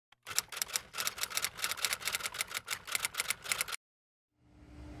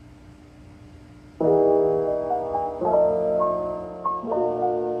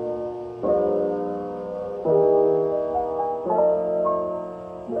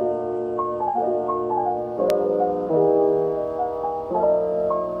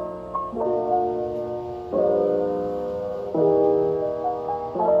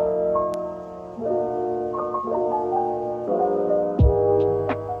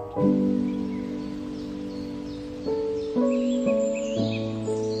Hey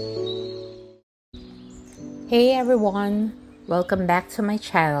everyone! Welcome back to my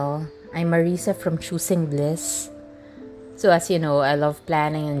channel. I'm Marisa from Choosing Bliss. So as you know, I love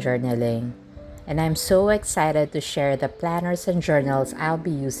planning and journaling, and I'm so excited to share the planners and journals I'll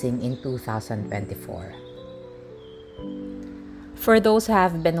be using in 2024. For those who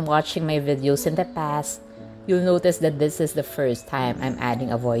have been watching my videos in the past, you'll notice that this is the first time I'm adding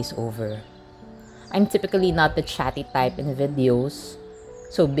a voiceover. I'm typically not the chatty type in videos,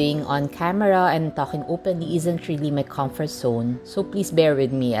 so being on camera and talking openly isn't really my comfort zone, so please bear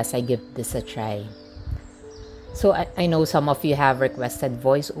with me as I give this a try. So I know some of you have requested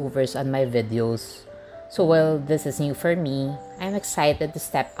voiceovers on my videos, so while this is new for me, I'm excited to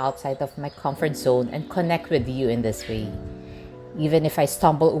step outside of my comfort zone and connect with you in this way. Even if I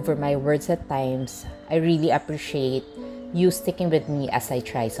stumble over my words at times, I really appreciate you sticking with me as I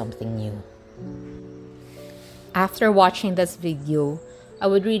try something new. After watching this video, I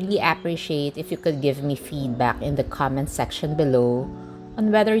would really appreciate if you could give me feedback in the comment section below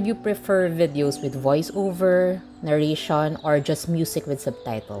on whether you prefer videos with voiceover, narration, or just music with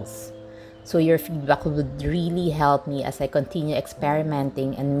subtitles. So your feedback would really help me as I continue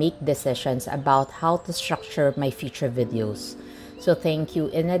experimenting and make decisions about how to structure my future videos. So thank you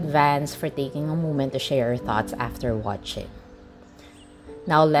in advance for taking a moment to share your thoughts after watching.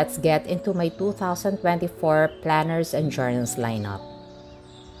 Now let's get into my 2024 planners and journals lineup.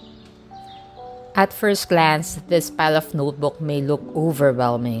 At first glance, this pile of notebook may look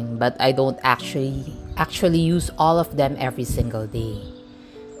overwhelming, but I don't actually use all of them every single day.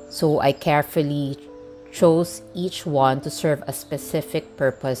 So I carefully chose each one to serve a specific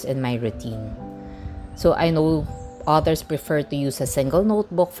purpose in my routine. So I know others prefer to use a single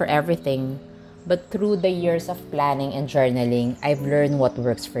notebook for everything, but through the years of planning and journaling, I've learned what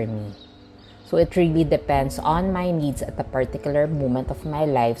works for me. So it really depends on my needs at a particular moment of my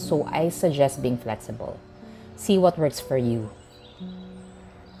life, so I suggest being flexible. See what works for you.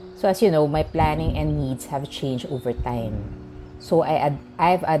 So as you know, my planning and needs have changed over time. So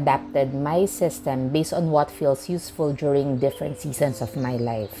I've adapted my system based on what feels useful during different seasons of my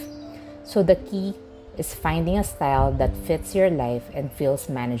life. So the key is finding a style that fits your life and feels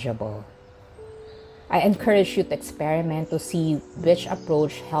manageable. I encourage you to experiment to see which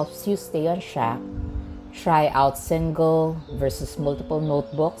approach helps you stay on track. Try out single versus multiple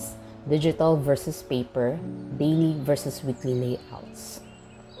notebooks, digital versus paper, daily versus weekly layouts.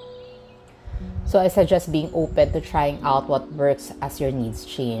 So I suggest being open to trying out what works as your needs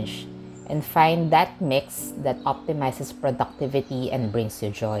change, and find that mix that optimizes productivity and brings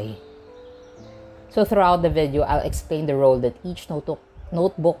you joy. So throughout the video, I'll explain the role that each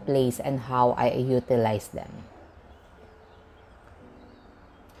notebook plays and how I utilize them.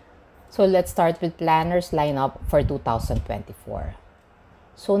 So let's start with planners lineup for 2024.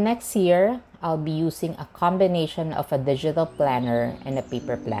 So next year, I'll be using a combination of a digital planner and a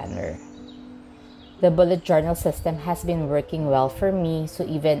paper planner. The bullet journal system has been working well for me, so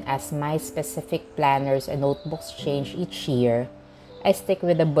even as my specific planners and notebooks change each year, I stick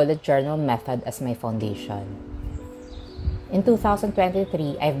with the bullet journal method as my foundation. In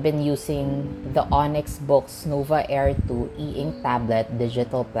 2023, I've been using the Onyx Boox Nova Air 2 e-ink tablet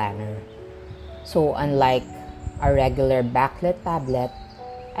digital planner. So unlike a regular backlit tablet,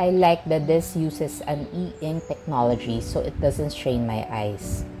 I like that this uses an e-ink technology so it doesn't strain my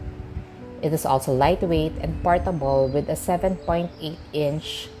eyes. It is also lightweight and portable with a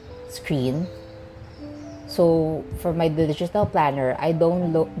 7.8-inch screen. So for my digital planner, I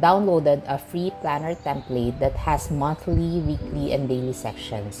downloaded a free planner template that has monthly, weekly, and daily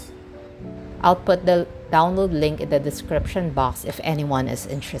sections. I'll put the download link in the description box if anyone is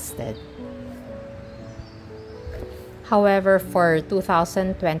interested. However, for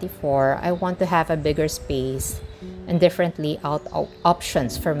 2024, I want to have a bigger space and different layout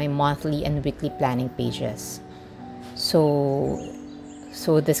options for my monthly and weekly planning pages.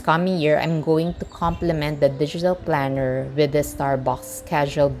 So this coming year, I'm going to complement the digital planner with the Starbucks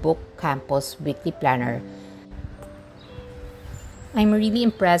Casual Book Campus Weekly Planner. I'm really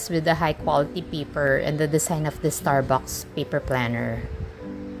impressed with the high quality paper and the design of the Starbucks paper planner.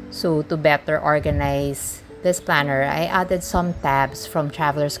 So to better organize this planner, I added some tabs from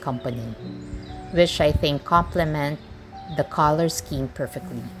Traveler's Company, which I think complement the color scheme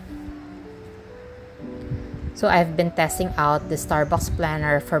perfectly. So I've been testing out the Starbucks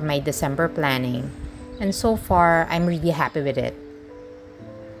planner for my December planning, and so far I'm really happy with it.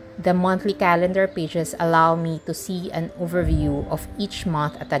 The monthly calendar pages allow me to see an overview of each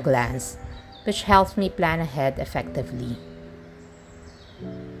month at a glance, which helps me plan ahead effectively.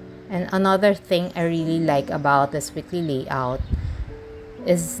 And another thing I really like about this weekly layout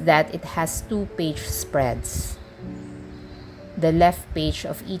is that it has 2-page spreads. The left page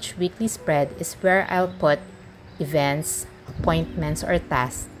of each weekly spread is where I'll put events, appointments, or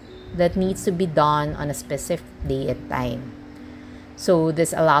tasks that needs to be done on a specific day and time. So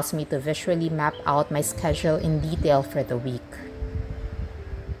this allows me to visually map out my schedule in detail for the week.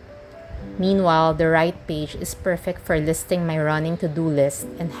 Meanwhile, the right page is perfect for listing my running to-do list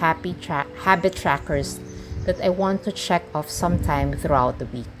and habit trackers that I want to check off sometime throughout the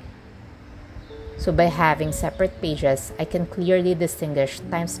week. So by having separate pages, I can clearly distinguish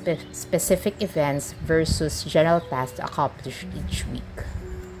time-specific events versus general tasks to accomplish each week.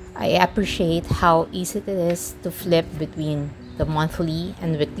 I appreciate how easy it is to flip between the monthly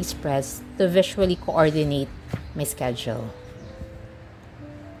and weekly spreads to visually coordinate my schedule.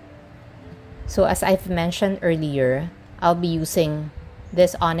 So as I've mentioned earlier, I'll be using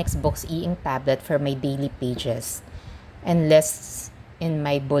this Onyx Boox e-ink tablet for my daily pages and lists in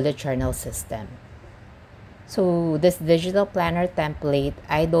my bullet journal system. So this digital planner template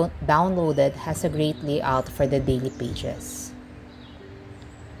I downloaded has a great layout for the daily pages.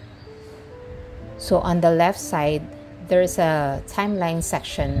 So on the left side, there's a timeline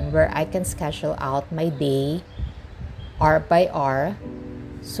section where I can schedule out my day hour by hour.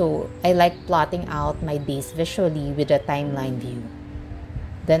 So I like plotting out my days visually with a timeline view.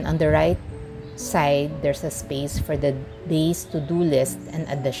 Then on the right side, there's a space for the day's to-do list and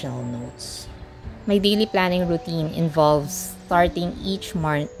additional notes. My daily planning routine involves starting each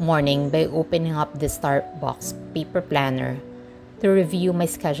morning by opening up the Starbucks paper planner to review my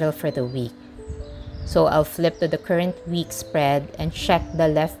schedule for the week. So I'll flip to the current week spread and check the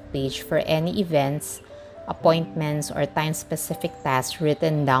left page for any events, appointments, or time-specific tasks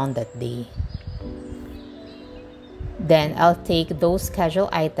written down that day. Then I'll take those schedule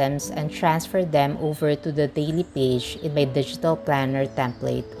items and transfer them over to the daily page in my digital planner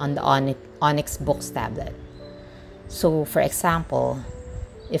template on the Onyx Boox tablet. So for example,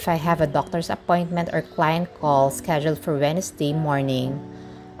 if I have a doctor's appointment or client call scheduled for Wednesday morning,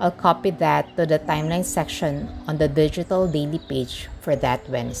 I'll copy that to the timeline section on the digital daily page for that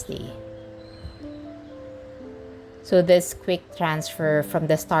Wednesday. So this quick transfer from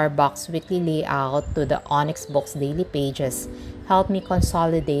the Starbucks weekly layout to the Onyx Boox daily pages helped me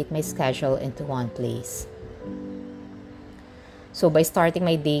consolidate my schedule into one place. So by starting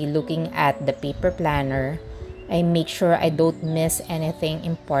my day looking at the paper planner, I make sure I don't miss anything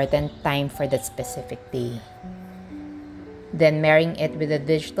important time for that specific day. Then marrying it with a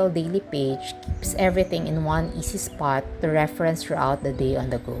digital daily page keeps everything in one easy spot to reference throughout the day on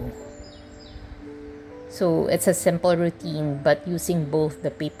the go. So it's a simple routine, but using both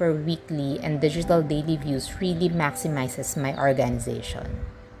the paper weekly and digital daily views really maximizes my organization.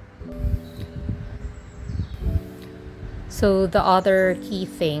 So the other key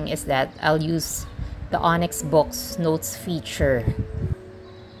thing is that I'll use the Onyx Boox Notes feature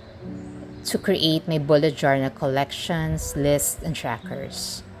to create my bullet journal collections, lists, and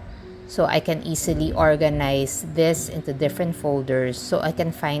trackers. So I can easily organize this into different folders so I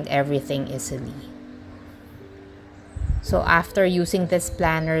can find everything easily. So after using these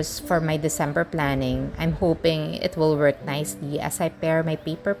planners for my December planning, I'm hoping it will work nicely as I pair my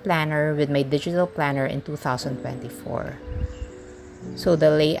paper planner with my digital planner in 2024. So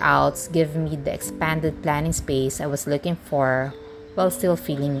the layouts give me the expanded planning space I was looking for while still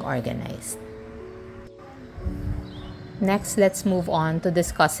feeling organized. Next, let's move on to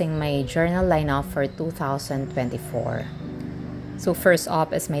discussing my journal lineup for 2024. So first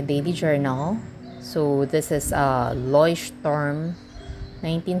up is my daily journal. So this is a Leuchtturm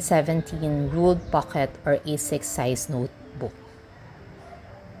 1917 ruled pocket or A6 size notebook.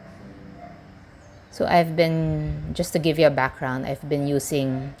 So just to give you a background, I've been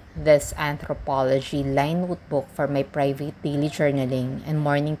using this anthropology line notebook for my private daily journaling and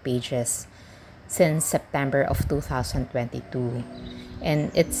morning pages since September of 2022.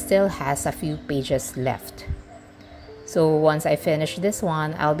 And it still has a few pages left. So once I finish this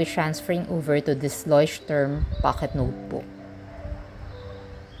one, I'll be transferring over to this Leuchtturm pocket notebook.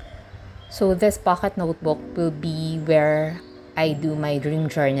 So this pocket notebook will be where I do my dream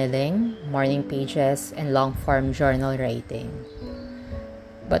journaling, morning pages, and long-form journal writing.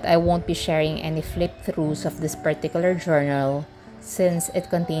 But I won't be sharing any flip-throughs of this particular journal since it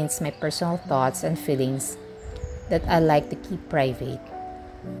contains my personal thoughts and feelings that I like to keep private.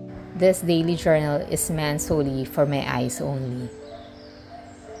 This daily journal is meant solely for my eyes only.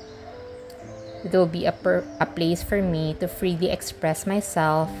 It will be a place for me to freely express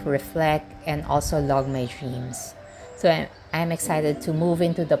myself, reflect, and also log my dreams. So I'm excited to move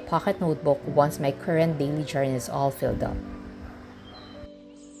into the pocket notebook once my current daily journal is all filled up.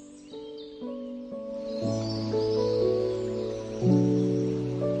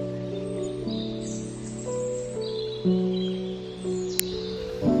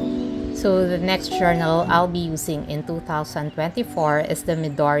 So the next journal I'll be using in 2024 is the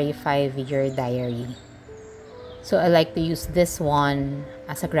Midori 5-year diary. So I like to use this one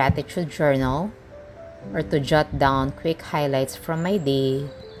as a gratitude journal or to jot down quick highlights from my day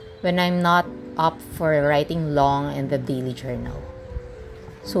when I'm not up for writing long in the daily journal.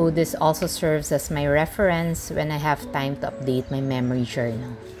 So this also serves as my reference when I have time to update my memory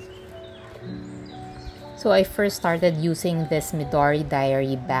journal. So I first started using this Midori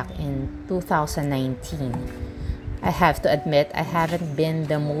diary back in 2019. I have to admit I haven't been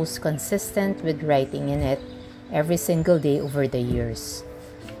the most consistent with writing in it every single day over the years.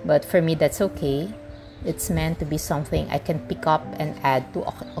 But for me, that's okay. It's meant to be something I can pick up and add to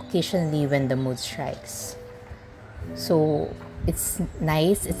occasionally when the mood strikes. So it's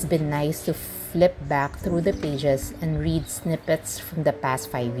been nice to flip back through the pages and read snippets from the past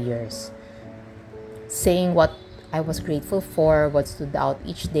 5 years, saying what I was grateful for, what stood out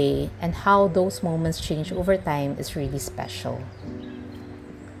each day, and how those moments change over time is really special.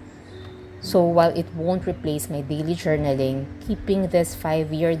 So while it won't replace my daily journaling, keeping this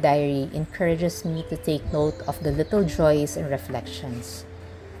 5-year diary encourages me to take note of the little joys and reflections.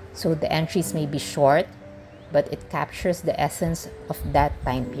 So the entries may be short, but it captures the essence of that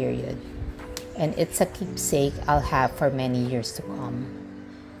time period. And it's a keepsake I'll have for many years to come.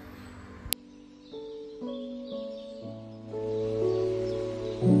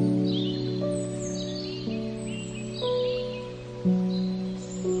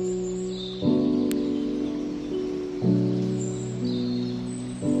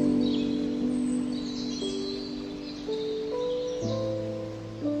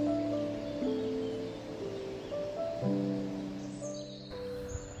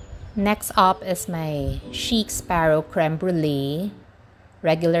 Next up is my Chic Sparrow Creme Brulee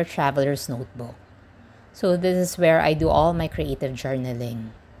regular traveler's notebook. So this is where I do all my creative journaling.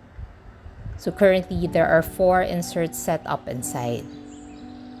 So currently there are 4 inserts set up inside.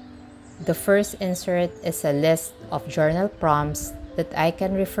 The first insert is a list of journal prompts that I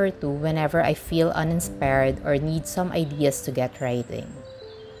can refer to whenever I feel uninspired or need some ideas to get writing.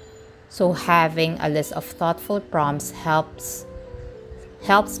 So having a list of thoughtful prompts helps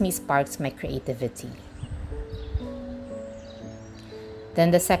me sparks my creativity.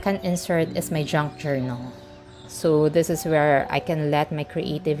 Then the second insert is my junk journal. So this is where I can let my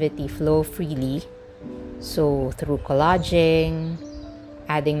creativity flow freely. So through collaging,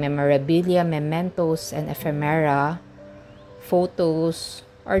 adding memorabilia, mementos, and ephemera, photos,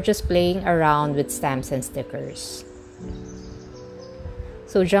 or just playing around with stamps and stickers.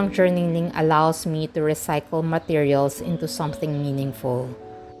 So junk journaling allows me to recycle materials into something meaningful.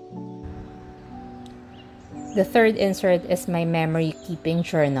 The third insert is my memory keeping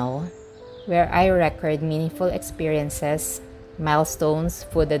journal, where I record meaningful experiences, milestones,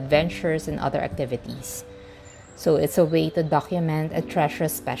 food adventures, and other activities. So it's a way to document and treasure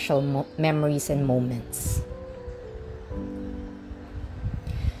special memories and moments.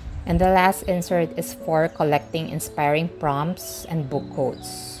 And the last insert is for collecting inspiring prompts and book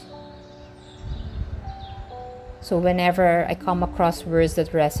quotes. So whenever I come across words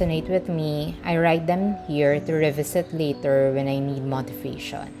that resonate with me, I write them here to revisit later when I need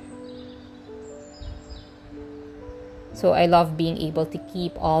motivation. So I love being able to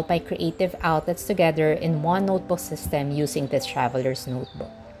keep all my creative outlets together in one notebook system using this traveler's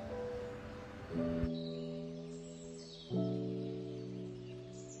notebook.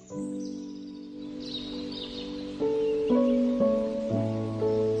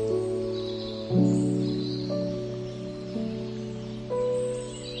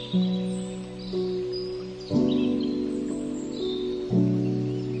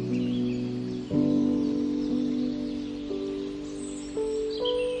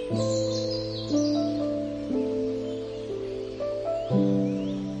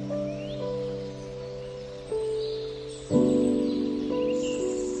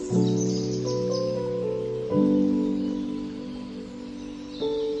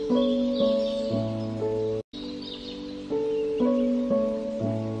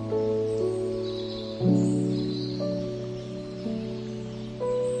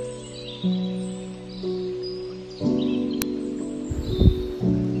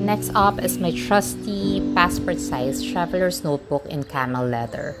 Next up is my trusty passport-sized traveler's notebook in camel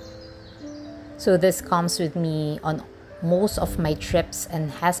leather. So this comes with me on most of my trips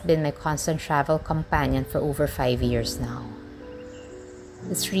and has been my constant travel companion for over 5 years now.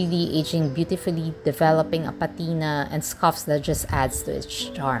 It's really aging beautifully, developing a patina and scuffs that just adds to its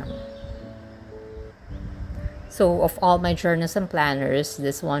charm. So, of all my journals and planners,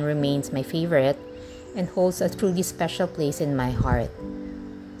 this one remains my favorite and holds a truly special place in my heart.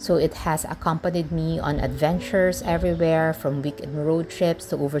 So, it has accompanied me on adventures everywhere from weekend road trips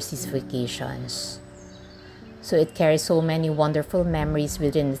to overseas vacations. So, it carries so many wonderful memories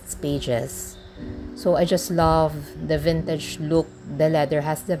within its pages. So, I just love the vintage look the leather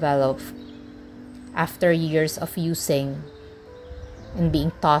has developed after years of using and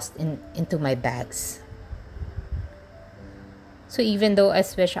being tossed into my bags. So even though I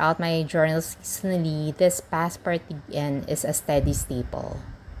switch out my journals seasonally, this Passport TN is a steady staple.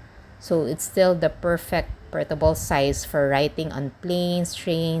 So it's still the perfect portable size for writing on planes,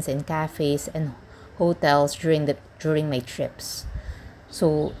 trains, and cafes and hotels during my trips.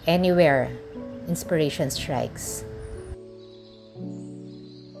 So anywhere inspiration strikes.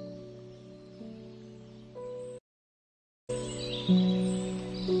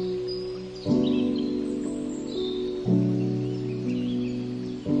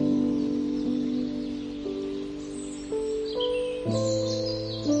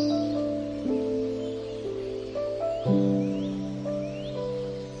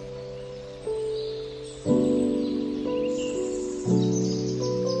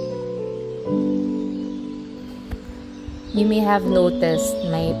 You may have noticed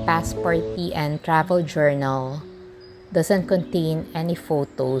my Passport TN travel journal doesn't contain any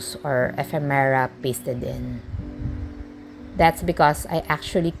photos or ephemera pasted in. That's because I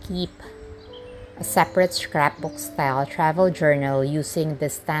actually keep a separate scrapbook style travel journal using the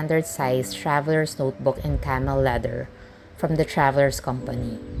standard size traveler's notebook in camel leather from the Traveler's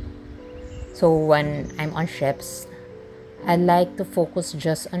Company. So when I'm on ships, I like to focus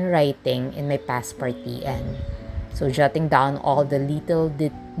just on writing in my Passport TN. So jotting down all the little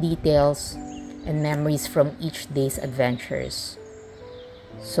details and memories from each day's adventures.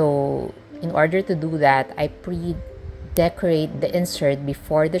 So in order to do that, I pre-decorate the insert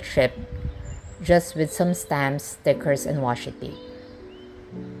before the trip just with some stamps, stickers, and washi tape.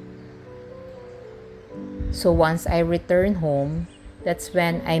 So once I return home, that's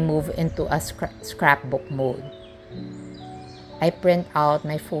when I move into a scrapbook mode. I print out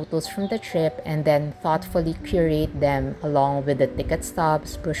my photos from the trip and then thoughtfully curate them along with the ticket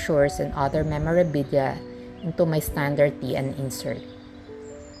stubs, brochures, and other memorabilia into my standard TN insert.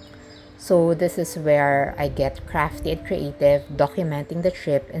 So this is where I get crafty and creative, documenting the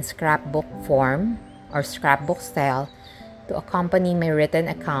trip in scrapbook form or scrapbook style to accompany my written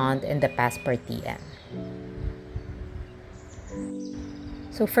account in the Passport TN.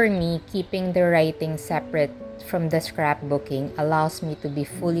 So for me, keeping the writing separate from the scrapbooking allows me to be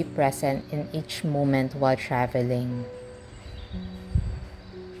fully present in each moment while traveling.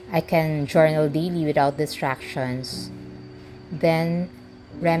 I can journal daily without distractions, then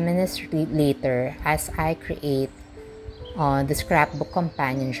reminisce later as I create the scrapbook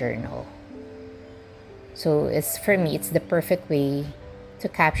companion journal. So for me, it's the perfect way to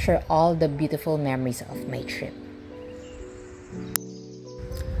capture all the beautiful memories of my trip.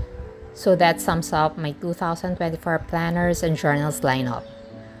 So that sums up my 2024 planners and journals lineup.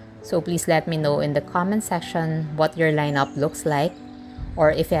 So please let me know in the comment section what your lineup looks like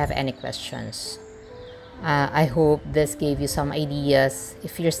or if you have any questions. I hope this gave you some ideas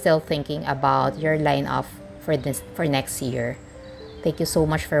if you're still thinking about your lineup for next year. Thank you so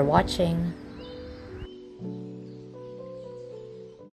much for watching.